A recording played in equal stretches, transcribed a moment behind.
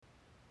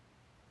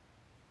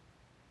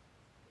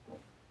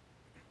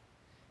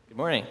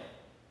Morning.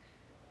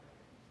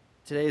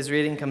 Today's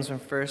reading comes from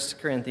 1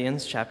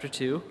 Corinthians chapter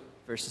 2,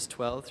 verses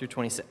 12 through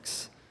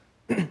 26.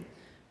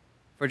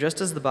 For just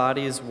as the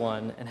body is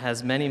one and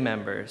has many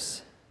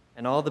members,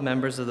 and all the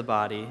members of the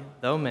body,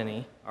 though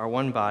many, are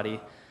one body,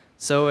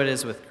 so it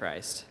is with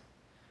Christ.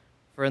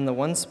 For in the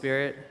one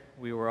Spirit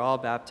we were all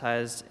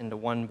baptized into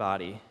one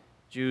body,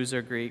 Jews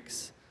or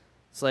Greeks,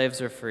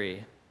 slaves or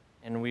free,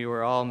 and we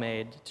were all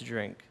made to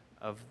drink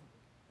of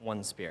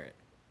one Spirit.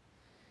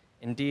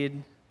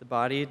 Indeed, the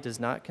body does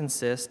not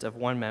consist of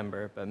one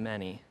member, but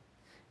many.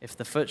 If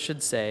the foot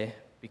should say,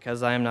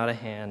 "Because I am not a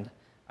hand,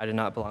 I do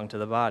not belong to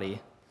the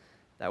body,"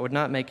 that would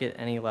not make it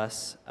any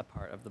less a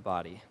part of the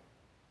body.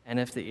 And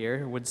if the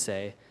ear would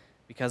say,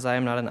 "Because I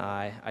am not an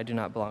eye, I do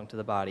not belong to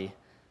the body,"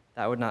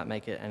 that would not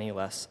make it any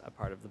less a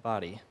part of the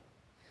body.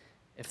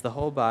 If the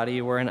whole body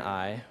were an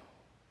eye,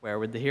 where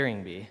would the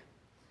hearing be?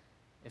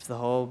 If the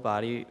whole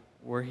body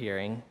were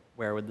hearing,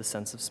 where would the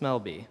sense of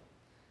smell be?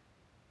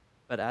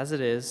 But as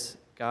it is,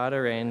 God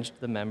arranged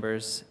the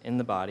members in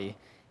the body,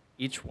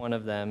 each one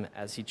of them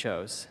as he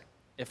chose.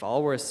 If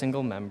all were a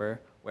single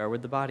member, where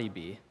would the body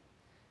be?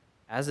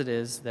 As it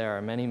is, there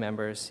are many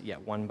members,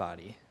 yet one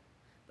body.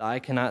 The eye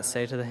cannot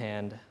say to the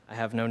hand, "I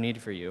have no need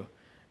for you,"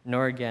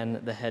 nor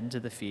again the head to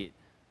the feet,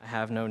 "I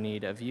have no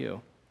need of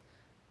you."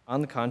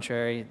 On the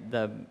contrary,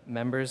 the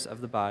members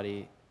of the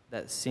body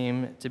that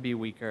seem to be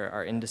weaker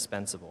are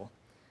indispensable,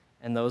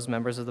 and those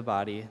members of the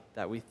body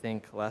that we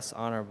think less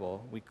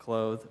honorable we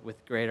clothe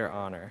with greater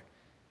honor,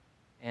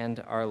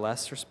 and our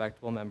less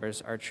respectable members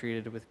are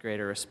treated with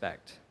greater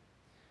respect,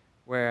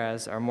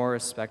 whereas our more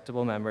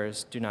respectable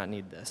members do not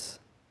need this.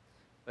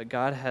 But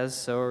God has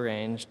so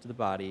arranged the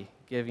body,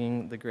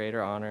 giving the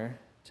greater honor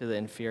to the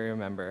inferior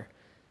member,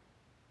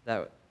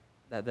 that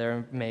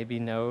there may be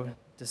no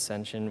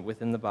dissension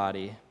within the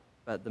body,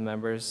 but the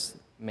members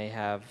may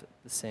have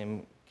the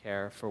same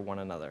care for one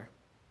another.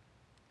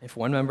 If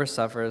one member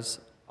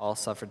suffers, all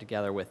suffer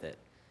together with it.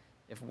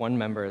 If one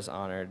member is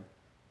honored,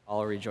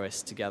 all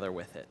rejoice together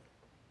with it.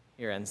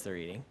 Here ends the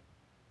reading.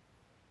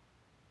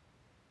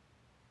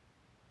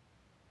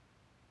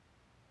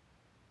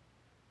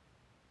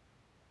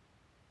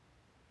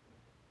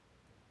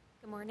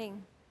 Good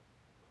morning.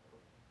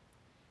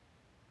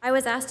 I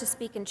was asked to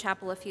speak in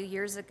chapel a few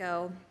years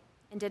ago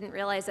and didn't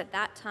realize at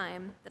that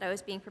time that I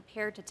was being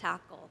prepared to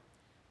tackle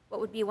what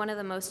would be one of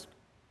the most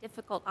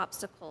difficult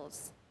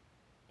obstacles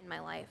in my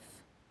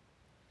life.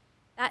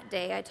 That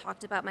day, I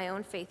talked about my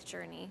own faith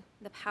journey,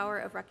 the power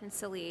of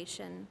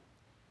reconciliation,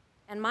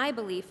 and my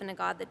belief in a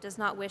God that does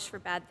not wish for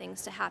bad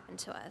things to happen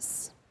to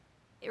us.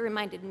 It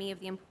reminded me of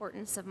the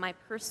importance of my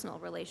personal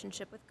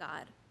relationship with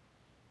God,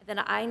 and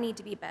that I need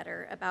to be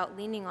better about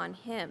leaning on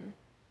Him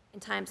in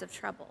times of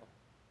trouble.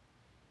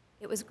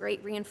 It was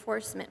great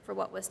reinforcement for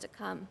what was to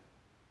come.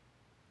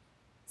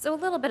 So a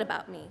little bit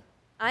about me.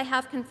 I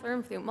have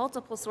confirmed through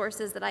multiple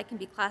sources that I can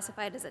be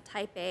classified as a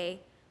type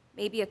A,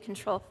 maybe a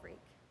control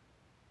freak.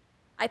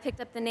 I picked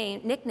up the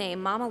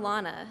nickname Mama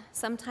Lana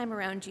sometime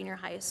around junior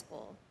high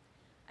school.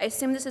 I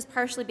assume this is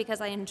partially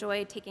because I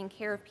enjoy taking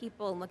care of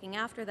people and looking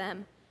after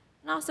them,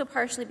 and also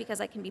partially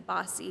because I can be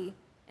bossy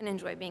and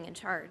enjoy being in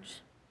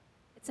charge.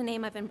 It's a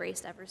name I've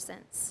embraced ever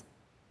since.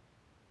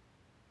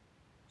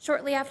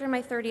 Shortly after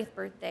my 30th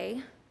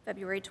birthday,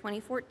 February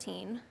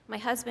 2014, my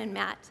husband,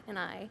 Matt, and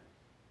I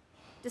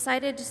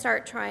decided to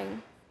start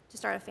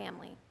a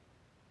family.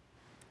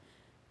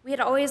 We had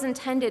always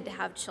intended to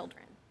have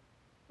children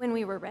when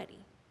we were ready.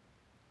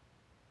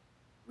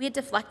 We had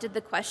deflected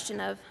the question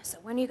of, "So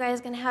when are you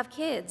guys going to have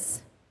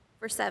kids?"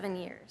 for 7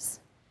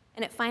 years,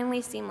 and it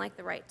finally seemed like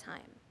the right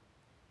time.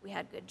 We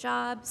had good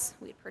jobs,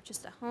 we had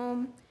purchased a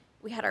home,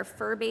 we had our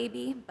fur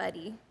baby,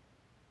 Buddy.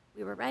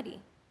 We were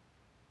ready.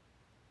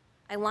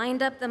 I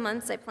lined up the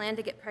months I planned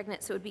to get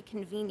pregnant so it would be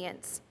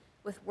convenient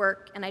with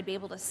work, and I'd be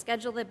able to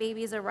schedule the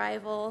baby's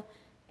arrival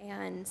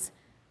and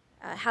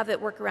have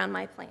it work around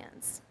my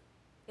plans.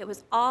 It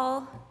was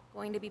all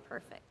going to be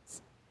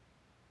perfect.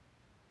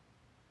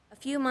 A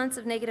few months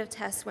of negative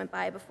tests went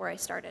by before I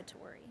started to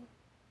worry.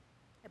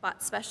 I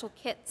bought special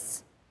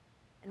kits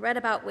and read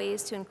about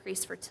ways to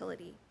increase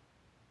fertility.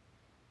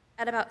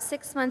 At about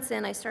 6 months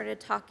in, I started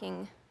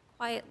talking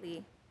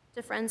quietly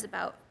to friends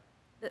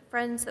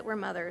that were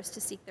mothers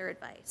to seek their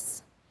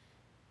advice.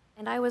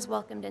 And I was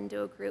welcomed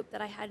into a group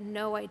that I had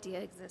no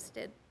idea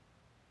existed.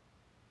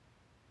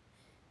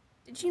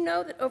 Did you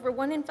know that over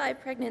 1 in 5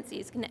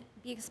 pregnancies can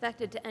be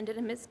expected to end in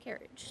a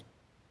miscarriage?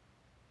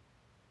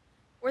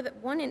 Or that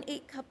 1 in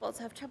 8 couples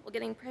have trouble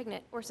getting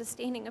pregnant or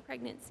sustaining a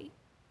pregnancy?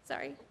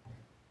 Sorry.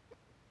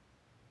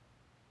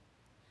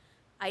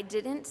 I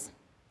didn't.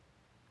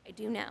 I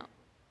do now.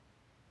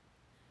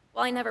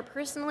 While I never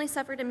personally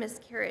suffered a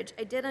miscarriage,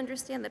 I did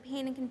understand the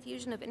pain and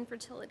confusion of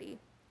infertility.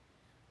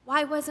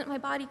 Why wasn't my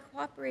body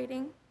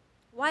cooperating?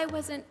 Why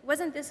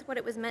wasn't this what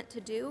it was meant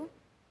to do?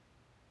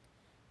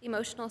 The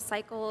emotional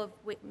cycle of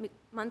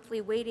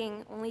monthly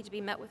waiting only to be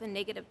met with a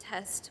negative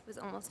test was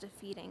almost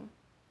defeating.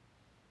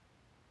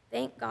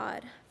 Thank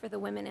God for the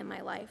women in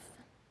my life.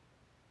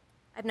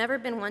 I've never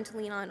been one to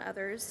lean on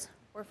others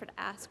or to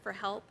ask for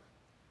help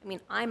I mean,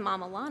 I'm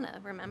Mama Lana,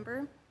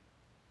 remember?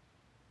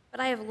 But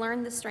I have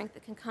learned the strength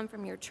that can come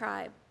from your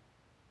tribe,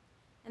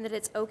 and that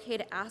it's okay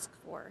to ask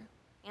for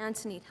and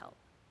to need help.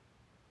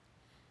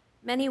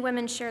 Many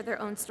women shared their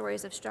own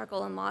stories of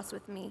struggle and loss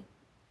with me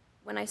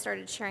when I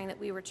started sharing that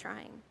we were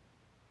trying.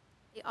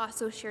 They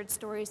also shared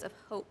stories of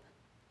hope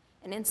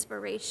and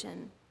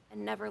inspiration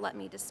and never let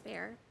me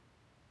despair.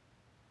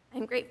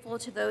 I'm grateful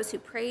to those who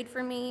prayed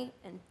for me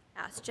and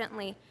asked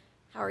gently,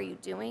 "How are you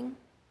doing?"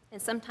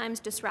 and sometimes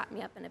just wrapped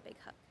me up in a big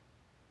hug.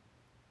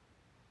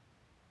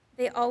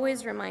 They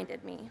always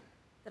reminded me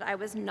that I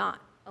was not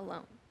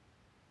alone.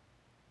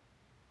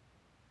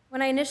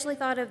 When I initially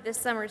thought of this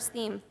summer's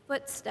theme,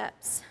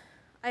 footsteps,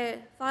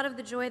 I thought of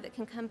the joy that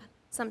can come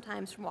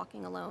sometimes from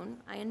walking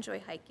alone. I enjoy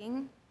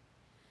hiking.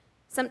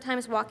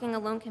 Sometimes walking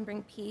alone can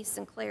bring peace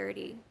and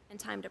clarity and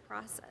time to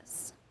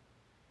process.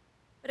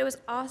 But it was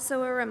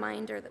also a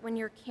reminder that when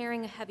you're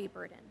carrying a heavy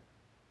burden,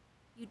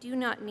 you do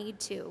not need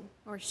to,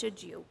 nor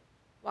should you,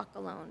 walk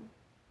alone.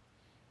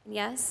 And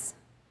yes,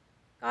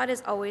 God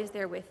is always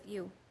there with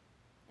you,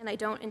 and I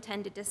don't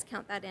intend to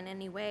discount that in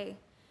any way,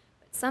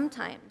 but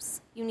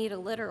sometimes you need a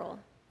literal,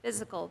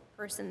 physical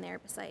person there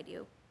beside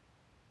you.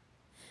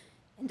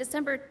 In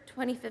December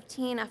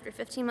 2015, after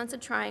 15 months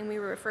of trying, we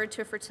were referred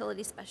to a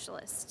fertility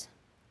specialist.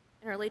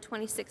 In early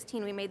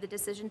 2016, we made the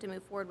decision to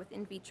move forward with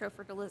in vitro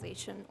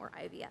fertilization, or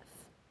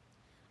IVF.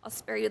 I'll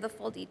spare you the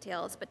full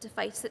details, but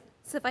suffice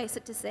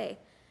it to say,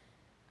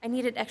 I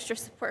needed extra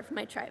support from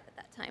my tribe at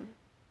that time.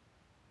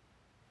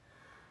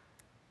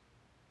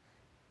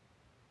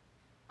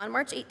 On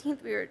March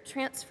 18th,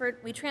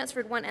 we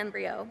transferred one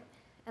embryo,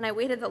 and I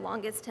waited the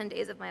longest 10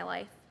 days of my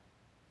life.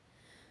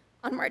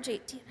 On March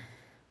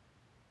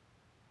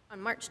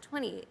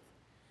 28th,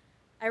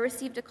 I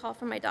received a call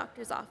from my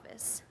doctor's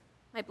office.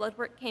 My blood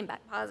work came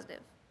back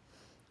positive.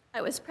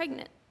 I was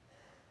pregnant.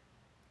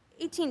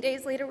 18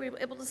 days later, we were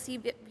able to see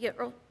via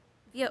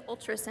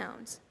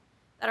ultrasound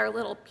that our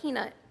little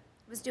peanut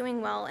was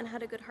doing well and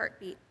had a good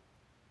heartbeat.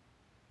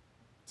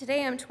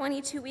 Today, I'm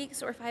 22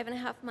 weeks or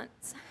 5.5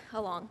 months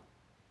along.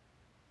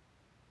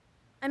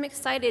 I'm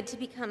excited to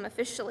become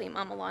officially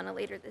Mama Lana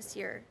later this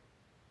year,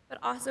 but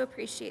also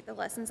appreciate the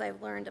lessons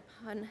I've learned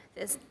upon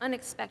this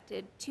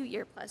unexpected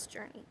 2-year-plus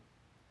journey.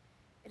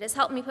 It has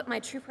helped me put my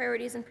true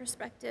priorities in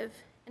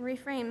perspective and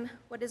reframe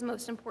what is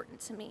most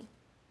important to me.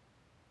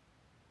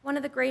 One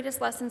of the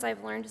greatest lessons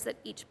I've learned is that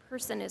each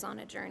person is on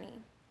a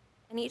journey,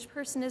 and each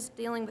person is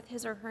dealing with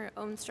his or her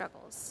own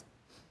struggles.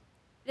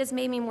 It has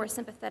made me more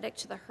sympathetic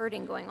to the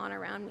hurting going on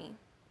around me,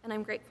 and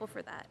I'm grateful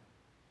for that.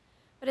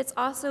 But it's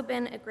also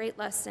been a great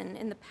lesson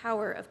in the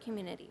power of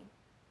community.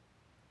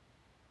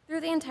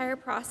 Through the entire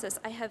process,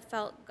 I have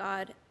felt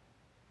God,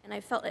 and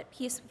I felt at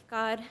peace with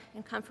God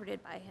and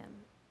comforted by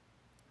Him.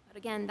 But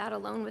again, that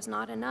alone was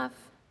not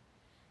enough.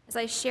 As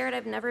I shared,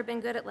 I've never been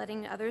good at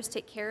letting others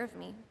take care of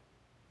me.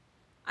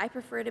 I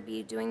prefer to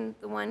be doing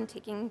the one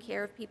taking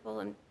care of people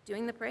and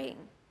doing the praying.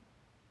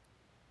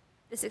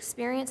 This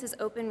experience has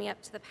opened me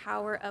up to the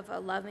power of a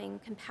loving,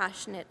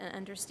 compassionate, and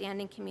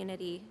understanding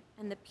community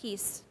and the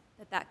peace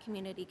that that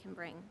community can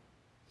bring.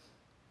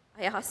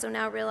 I also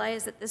now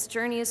realize that this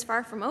journey is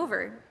far from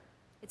over.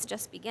 It's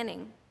just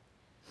beginning.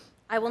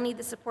 I will need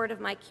the support of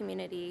my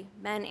community,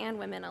 men and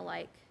women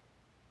alike,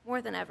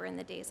 more than ever in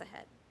the days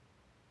ahead.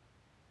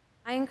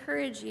 I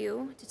encourage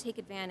you to take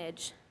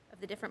advantage of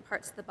the different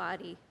parts of the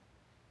body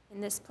in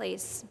this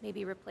place may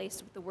be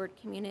replaced with the word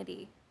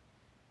community,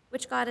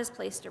 which God has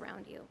placed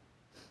around you.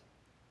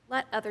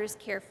 Let others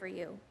care for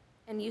you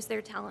and use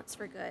their talents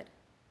for good.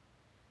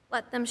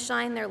 Let them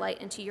shine their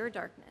light into your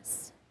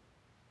darkness.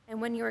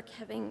 And when you are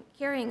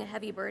carrying a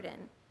heavy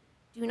burden,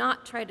 do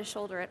not try to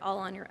shoulder it all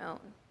on your own.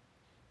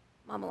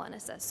 Mama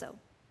Lana says so.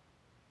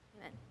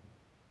 Amen.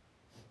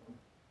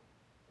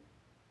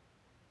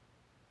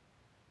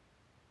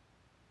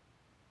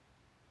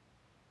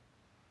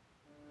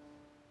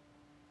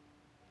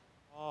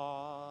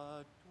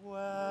 God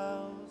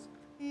dwells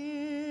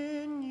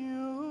in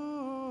you.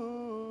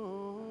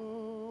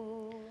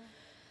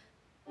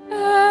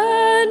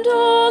 And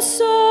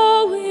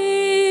also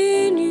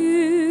in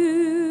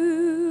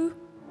you.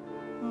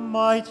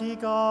 Mighty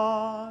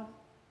God,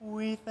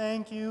 we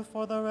thank you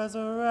for the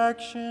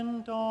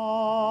resurrection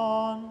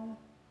dawn,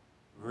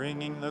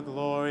 bringing the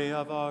glory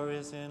of our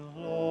risen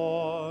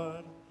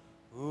Lord,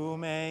 who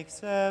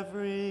makes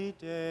every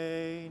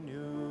day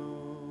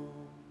new.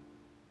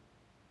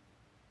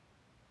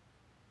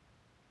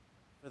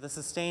 For the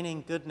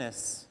sustaining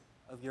goodness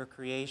of your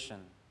creation,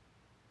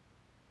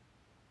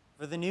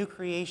 for the new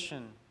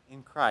creation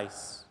in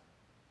Christ,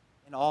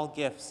 in all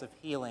gifts of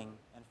healing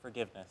and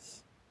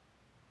forgiveness,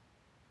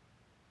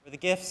 for the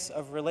gifts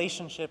of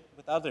relationship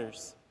with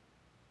others,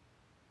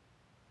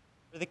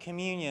 for the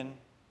communion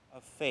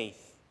of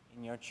faith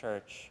in your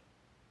church.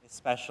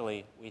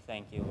 Especially, we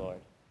thank you, Lord.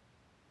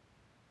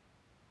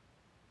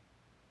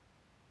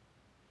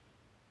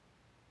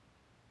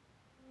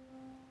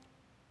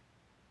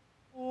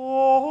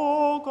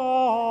 O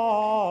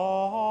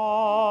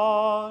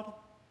God,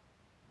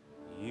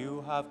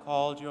 you have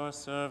called your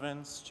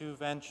servants to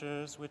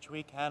ventures which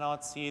we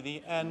cannot see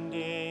the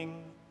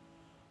ending,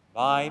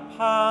 by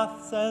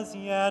paths as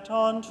yet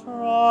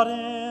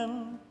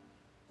untrodden,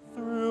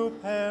 through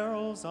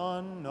perils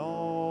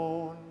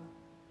unknown.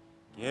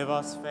 Give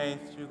us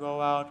faith to go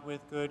out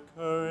with good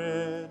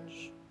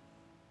courage,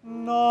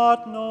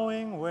 not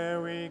knowing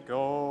where we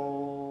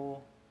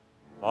go,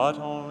 but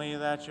only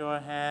that your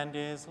hand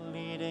is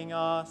leading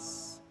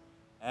us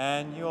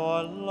and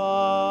your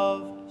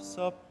love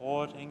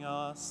supporting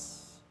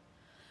us.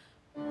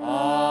 Amen.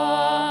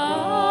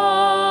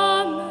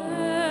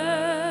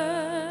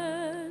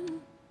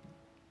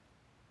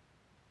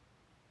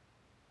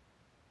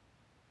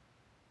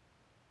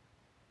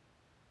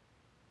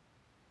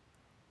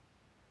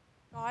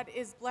 God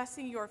is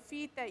blessing your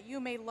feet that you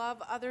may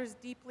love others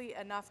deeply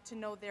enough to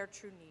know their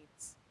true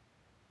needs.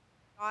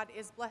 God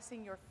is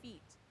blessing your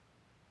feet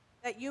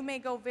that you may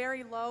go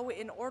very low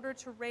in order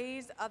to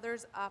raise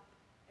others up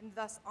and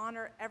thus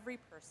honor every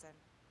person.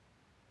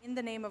 In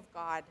the name of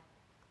God,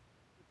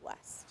 be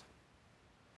blessed.